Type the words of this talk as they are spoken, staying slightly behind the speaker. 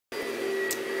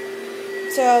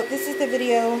So this is the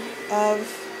video of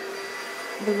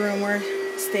the room we're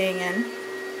staying in,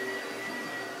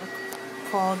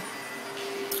 called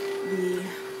the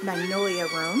Magnolia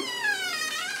room.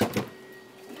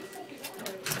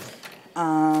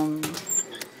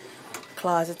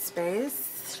 Closet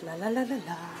space. La la la la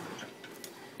la.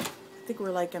 I think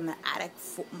we're like in the attic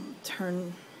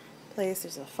turn place.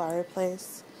 There's a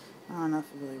fireplace. I don't know if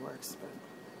it really works, but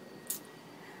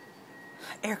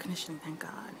air conditioning, thank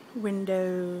God.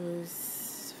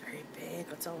 Windows, very big.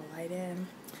 Let's all light in.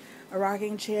 A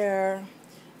rocking chair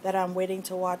that I'm waiting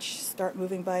to watch start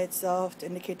moving by itself to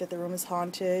indicate that the room is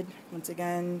haunted. Once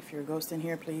again, if you're a ghost in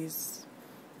here, please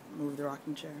move the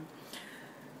rocking chair.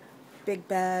 Big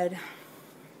bed.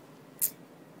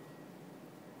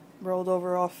 Rolled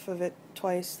over off of it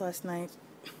twice last night.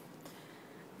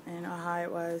 And you know how high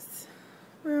it was.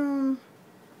 Room.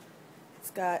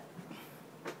 It's got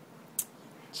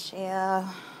a chair.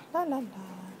 La la la.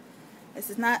 This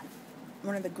is not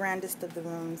one of the grandest of the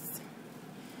rooms.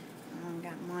 I haven't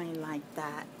got money like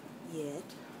that yet.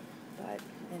 But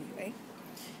anyway.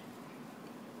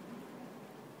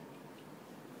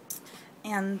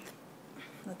 And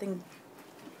nothing.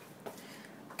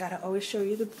 Gotta always show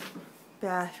you the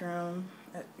bathroom.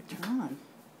 Turn on.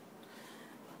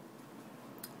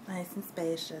 Nice and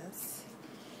spacious.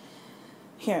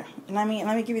 Here, let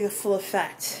me give you the full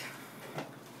effect.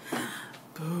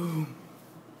 Boom.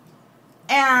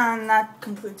 And that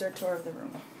concludes our tour of the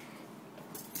room.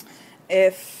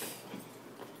 If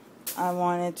I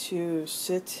wanted to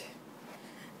sit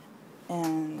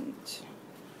and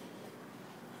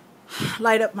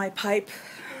light up my pipe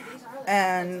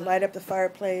and light up the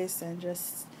fireplace and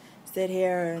just sit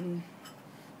here and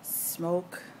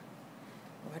smoke,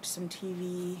 watch some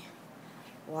TV,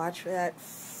 watch that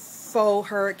faux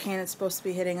hurricane that's supposed to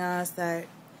be hitting us, that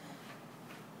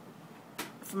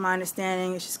from my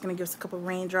understanding it's just going to give us a couple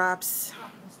raindrops.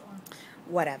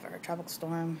 Whatever, tropical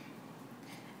storm.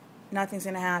 Nothing's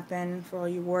going to happen for all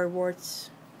you warts.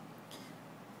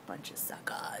 Bunch of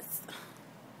suckers.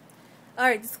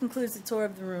 Alright, this concludes the tour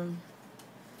of the room.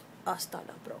 Hasta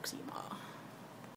la próxima.